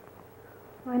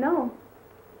 I know.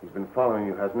 He's been following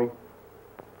you, hasn't he?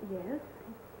 Yes.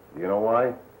 Do you know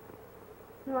why?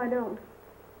 No, I don't.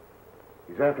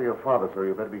 He's after your father, so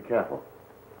you better be careful.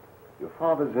 Your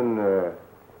father's in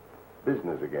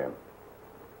business again.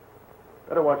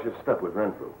 Better watch your step with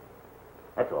Renfrew.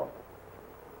 That's all.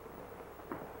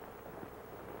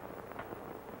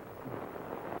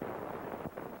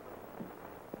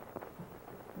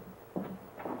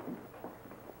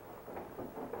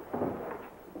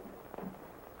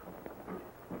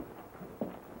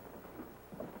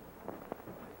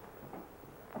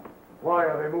 Why,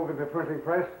 are they moving the printing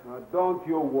press? Don't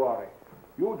you worry.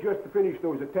 You just finish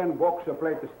those 10 bucks a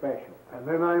plate special. And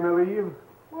then I may leave?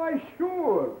 Why,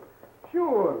 sure.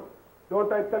 Sure.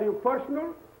 Don't I tell you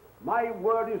personal? My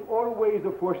word is always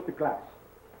the first class.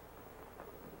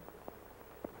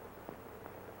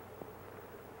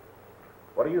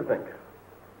 What do you think?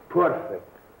 Perfect.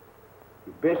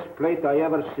 The best plate I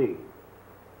ever see.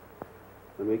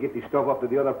 When we get the stuff up to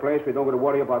the other place, we don't got to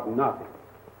worry about nothing.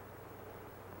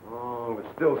 Oh,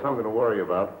 there's still something to worry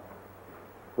about.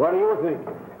 What do you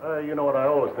think? You know what, I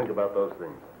always think about those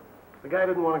things. The guy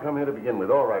didn't want to come here to begin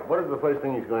with. All right, what is the first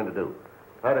thing he's going to do?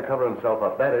 Try to cover himself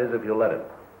up. That is, if you let him.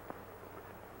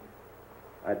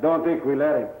 I don't think we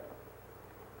let him.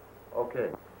 Okay.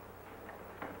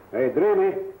 Hey,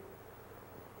 Dreamy.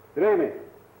 Dreamy.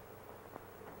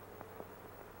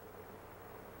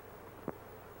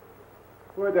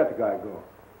 Where'd that guy go?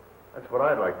 That's what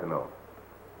I'd like to know.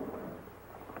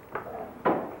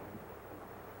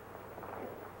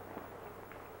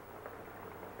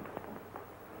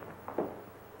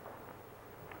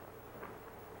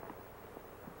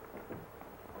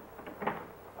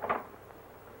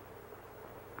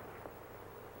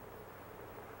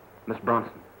 Miss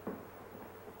Bronson.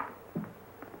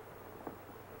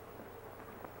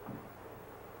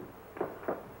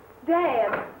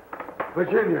 Dad.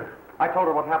 Virginia. I told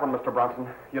her what happened, Mr. Bronson.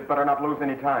 You'd better not lose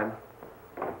any time.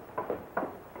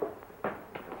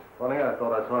 Funny, I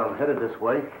thought I saw him headed this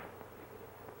way.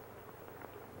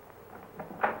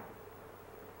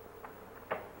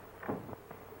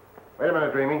 Wait a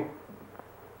minute, Dreamy.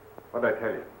 What did I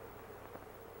tell you?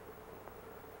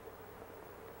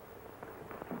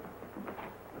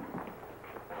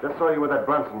 Just saw you with that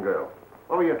Bronson girl.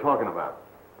 What were you talking about?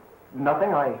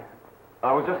 Nothing. I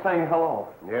was just saying hello.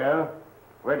 Yeah?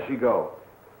 Where'd she go?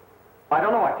 I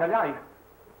don't know, I tell you.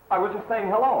 I was just saying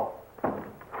hello.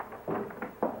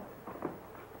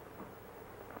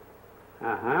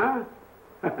 Uh-huh.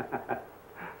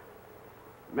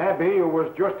 Maybe you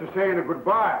was just saying a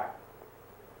goodbye.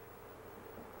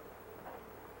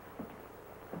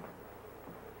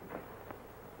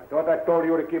 I thought I told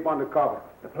you to keep on the cover.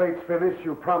 The plate's finished.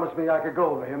 You promised me I could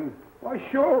go then. Why,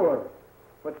 sure.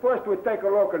 But first we take a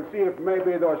look and see if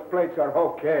maybe those plates are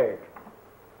okay.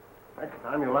 Next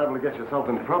time you're liable to get yourself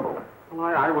in trouble. Well,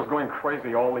 I was going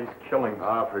crazy, all these killings.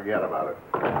 Ah, forget about it.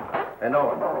 Hey,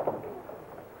 Nolan. Well,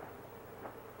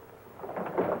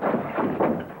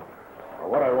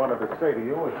 what I wanted to say to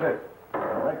you was this.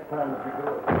 Next time that you do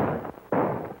it...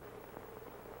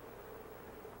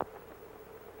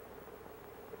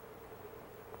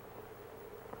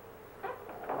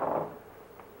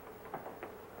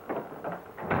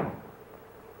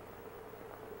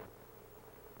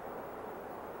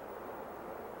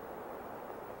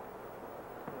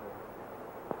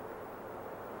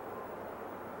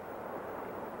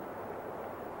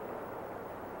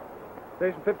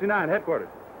 Station 59, headquarters.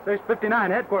 Station 59,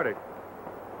 headquarters.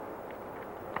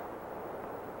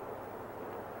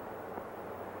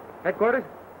 Headquarters?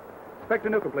 Inspector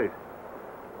Newcomb, please.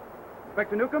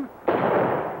 Inspector Newcomb?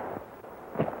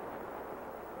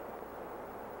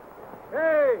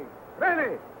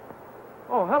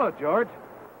 George.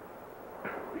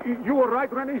 You all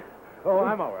right, Rennie? Oh,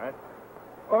 I'm all right.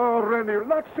 Oh, Rennie,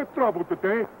 lots of trouble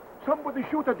today. Somebody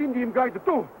shoot that Indian guide,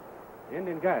 too.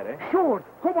 Indian guide, eh? Sure.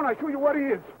 Come on, I show you where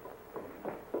he is.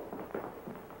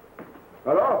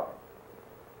 Hello?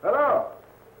 Hello?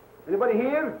 Anybody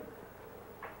here?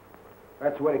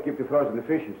 That's where they keep the frozen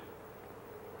fishes.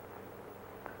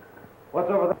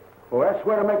 What's over there? Oh, that's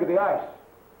where they make the ice.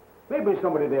 Maybe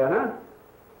somebody there, huh?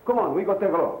 Come on, we go take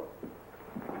a look.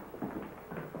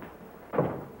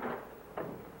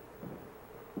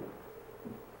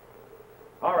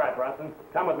 All right, Bronson.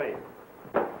 Come with me.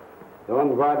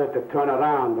 Don't bother to turn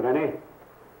around, Rennie.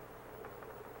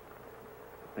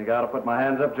 Think I ought to put my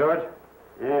hands up, George?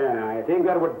 Yeah, I think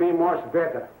that would be much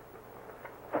better.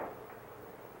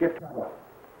 Get cover.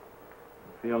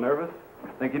 Feel nervous?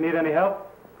 Think you need any help?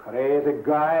 Crazy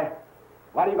guy.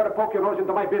 What are you going to poke your nose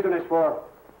into my business for?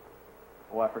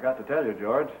 Oh, I forgot to tell you,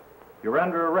 George. You're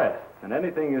under arrest, and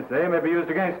anything you say may be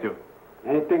used against you.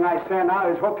 Anything I say now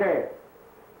is okay.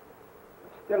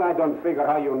 Still, I don't figure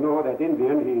how you know that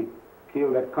Indian, he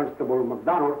killed that Constable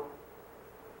McDonald.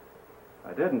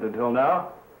 I didn't until now.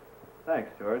 Thanks,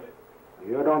 George.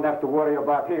 You don't have to worry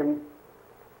about him.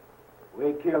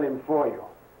 We kill him for you.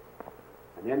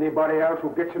 And anybody else who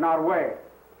gets in our way.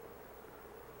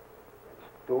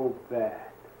 It's too bad.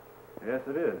 Yes,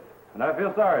 it is. And I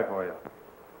feel sorry for you.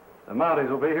 The Mounties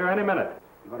will be here any minute.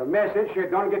 You got a message you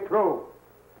don't get through.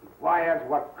 Wires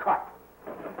were cut.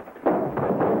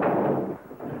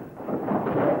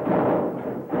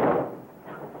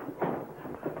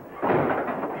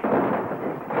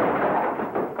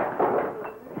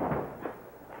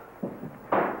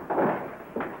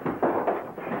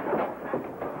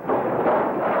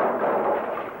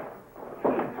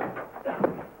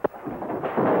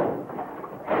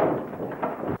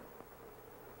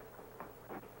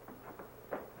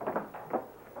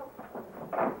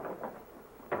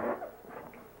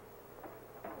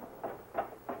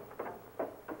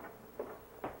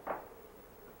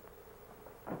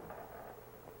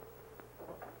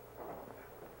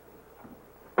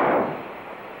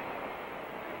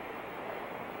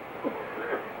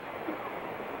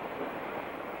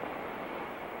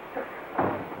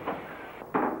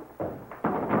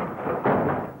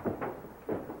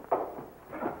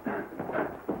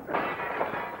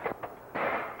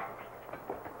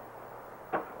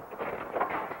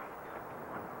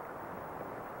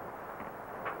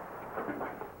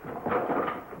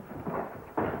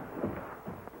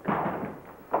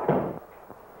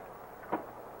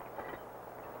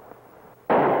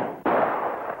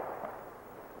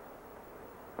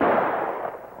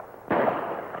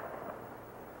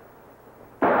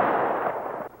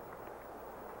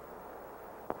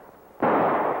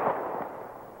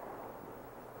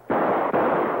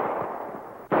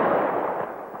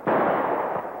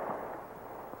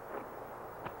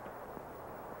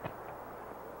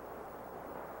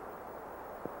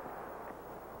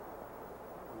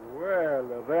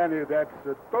 Rennie, that's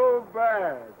too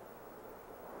bad.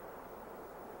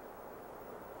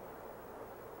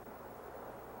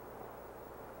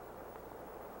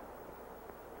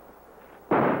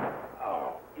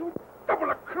 Oh, you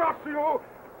double-cross, you!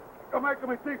 You're making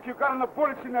me think you got enough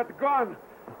bullets in that gun.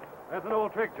 That's an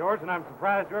old trick, George, and I'm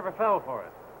surprised you ever fell for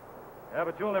it. Yeah,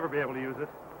 but you'll never be able to use it.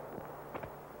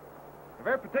 You're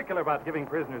very particular about giving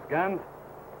prisoners guns.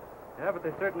 Yeah, but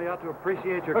they certainly ought to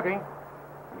appreciate your cooking.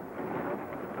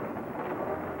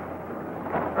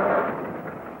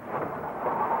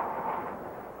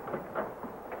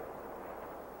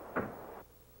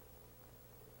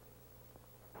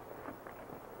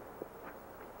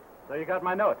 So you got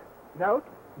my note? Note?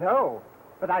 No.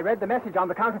 But I read the message on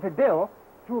the counterfeit bill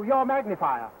through your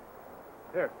magnifier.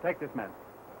 Here, take this, man.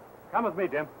 Come with me,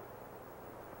 Jim.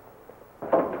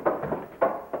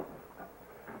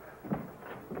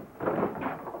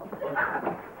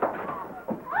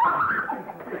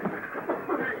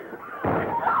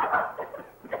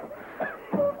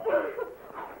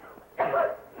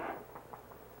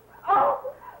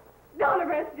 Don't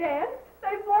arrest Dad.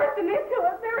 They forced him into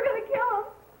it. They were going to kill him.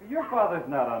 Your father's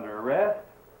not under arrest.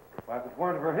 Why, if it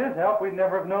weren't for his help, we'd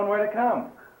never have known where to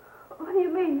come. What do you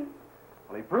mean?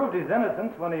 Well, he proved his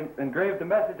innocence when he engraved the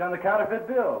message on the counterfeit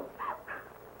bills.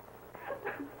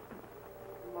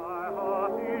 My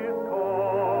heart is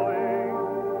calling.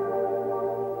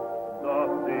 The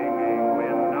singing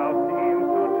wind now seems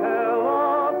to tell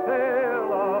a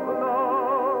tale of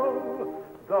love.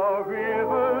 The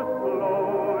river's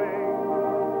flowing.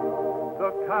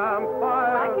 The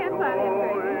campfire I can't find him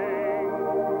very